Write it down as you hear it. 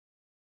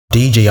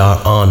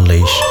DJR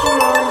Unleash.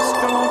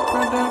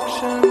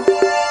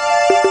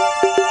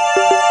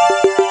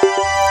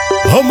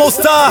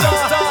 Almost die.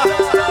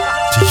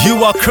 To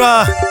you I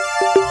cry.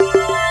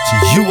 To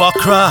you I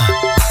cry.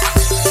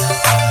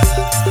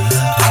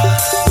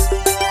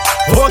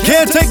 Oh, I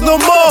can't take no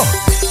more.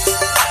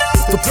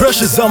 The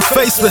pressures I'm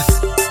faced with.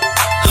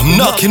 I'm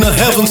knocking on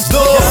heaven's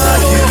door.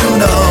 You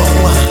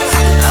know,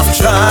 I've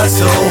tried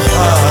so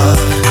hard.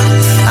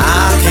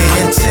 I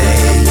can't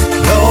take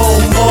no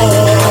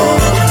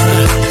more.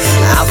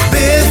 I've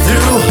been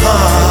through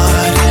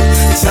hard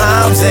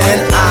times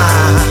and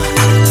I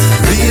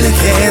really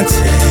can't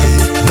take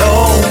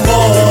no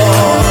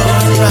more.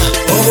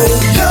 Oh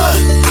yeah,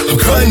 I'm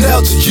crying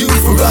out to you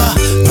for I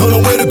don't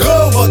know where to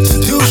go, what to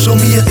do. Show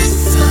me a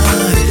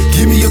sign,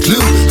 give me a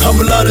clue. I'm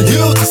relying on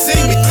you to see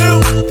me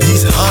through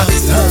these hard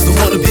times. Don't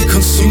wanna be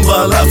consumed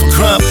by a life of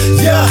crime.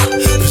 Yeah,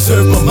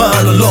 preserve my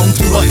mind along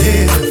through my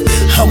head.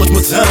 How much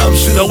more time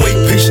should I wait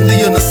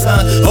patiently on the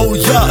sign? Oh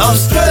yeah, I'm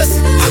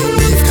stressed.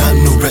 Lately you've got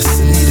no rest.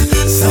 I need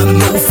a sign to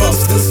know if I'm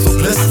still so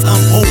blessed.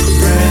 I'm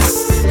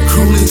oppressed.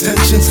 Cruel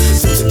intentions,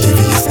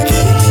 sensitivities I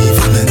can't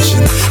even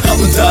mention. I'm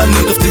in dire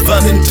need of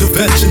divine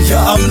intervention.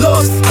 Yeah, I'm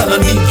lost and I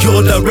need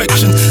your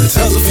direction. At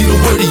times I feel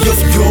worthy of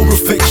your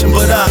affection,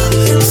 but I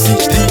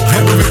beseech thee,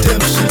 grant me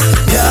redemption.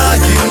 Yeah,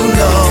 you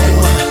know,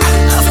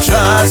 I've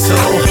tried so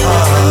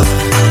hard.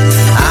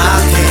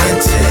 I can't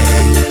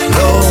take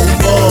no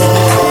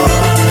more.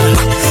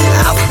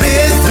 I've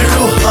been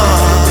through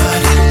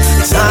hard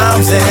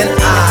times and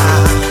I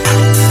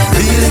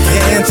really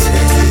can't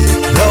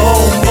take no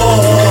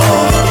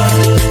more.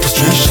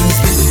 Frustrations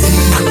leading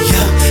me,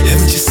 yeah.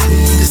 Haven't you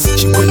seen the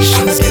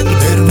situation is getting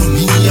better with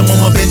me? I'm on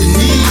my bending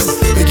knees,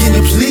 begging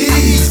you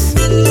please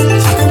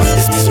take away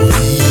this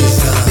misery.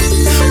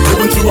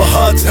 Going through a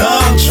hard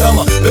time, try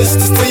my best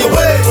to stay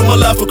away from a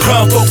life of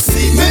crime. Folks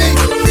see me,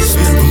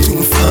 swear I'm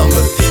doing fine,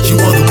 but you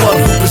are the one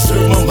who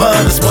preserved my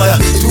mind. That's why I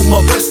do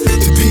my best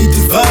to be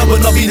divine, but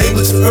not being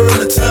able to earn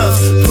the time.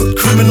 Put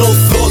criminal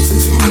thoughts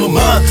into my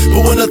mind,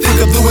 but when I think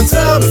I'm doing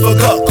time, if I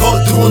got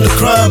caught doing the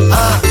crime,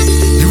 I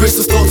erase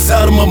those thoughts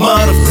out of my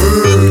mind. I've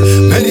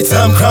heard many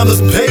times crime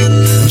doesn't pay.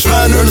 I'm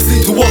trying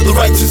earnestly to walk the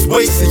righteous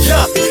way. So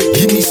yeah,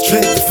 give me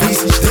strength to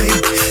face each day.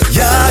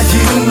 Yeah,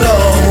 you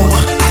know,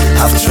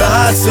 I've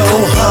tried so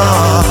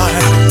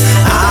hard.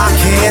 I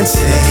can't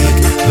take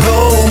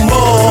no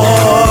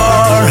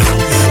more.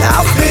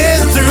 I've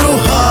been through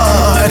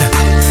hard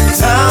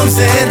times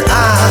and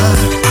I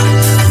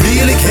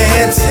really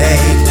can't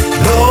take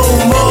no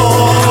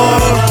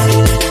more.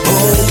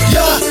 Oh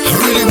yeah, I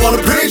really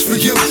wanna preach for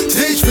you,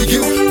 teach for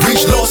you,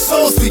 reach lost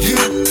souls for you.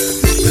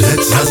 But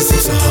at times it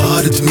seems so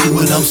hard to do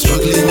when I'm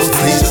struggling most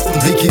days just to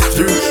make it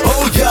through.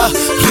 Oh yeah,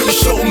 please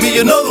show me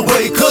another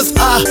way, cause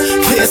I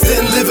can't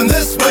stand living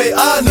this way.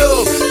 I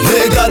know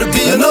there gotta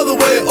be another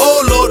way.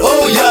 Oh Lord,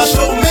 oh yeah,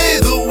 show me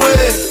the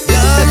way.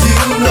 Yeah,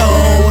 you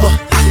know,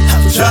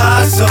 I've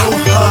tried so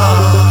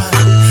hard.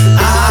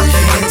 I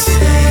can't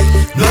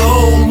take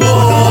no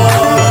more.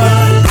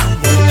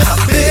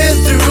 I've been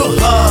through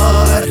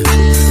hard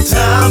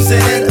times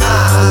and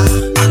I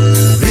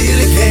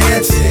really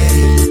can't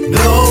take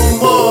no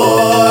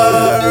more.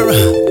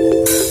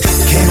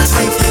 Can't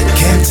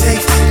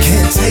take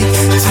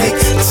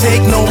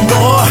no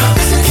more.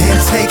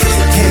 Can't take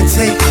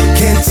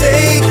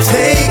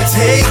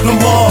no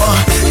more.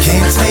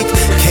 Can't take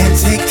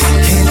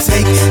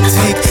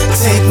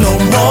no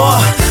more.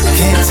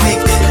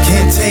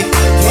 Can't take,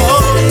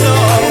 oh no.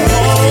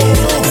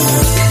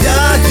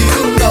 Yeah, you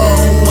know,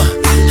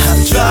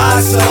 I've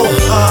tried so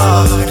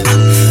hard.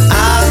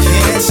 I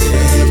can't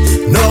take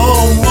no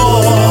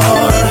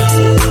more.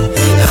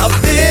 I've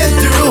been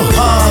through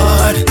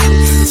hard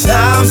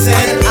times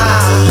and I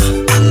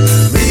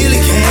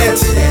really can't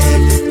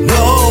take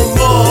no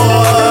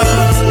more.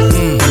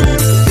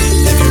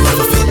 Have you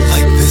ever felt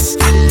like this?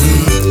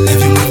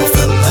 Have you ever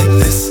felt like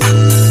this?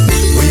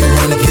 Where you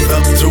wanna give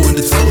up, throwing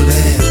the towel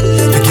in,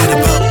 forget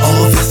about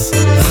all this.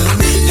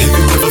 Have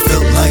you ever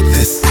felt like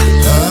this?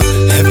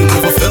 Have you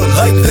ever felt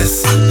like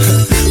this?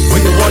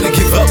 Where you wanna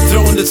give up,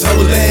 throwing the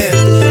towel in,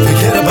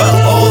 forget about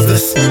all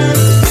this.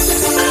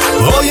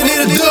 All you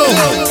need to do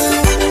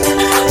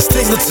is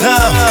take the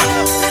time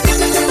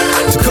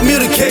to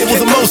communicate with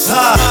the Most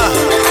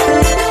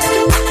High.